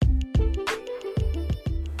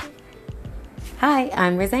Hi,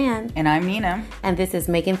 I'm Roseanne. And I'm Nina. And this is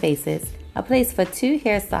Making Faces, a place for two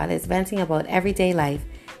hairstylists venting about everyday life.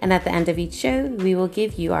 And at the end of each show, we will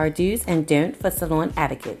give you our do's and don'ts for salon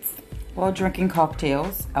etiquettes. While drinking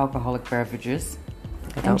cocktails, alcoholic beverages,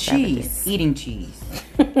 Adult and cheese. beverages. Eating cheese.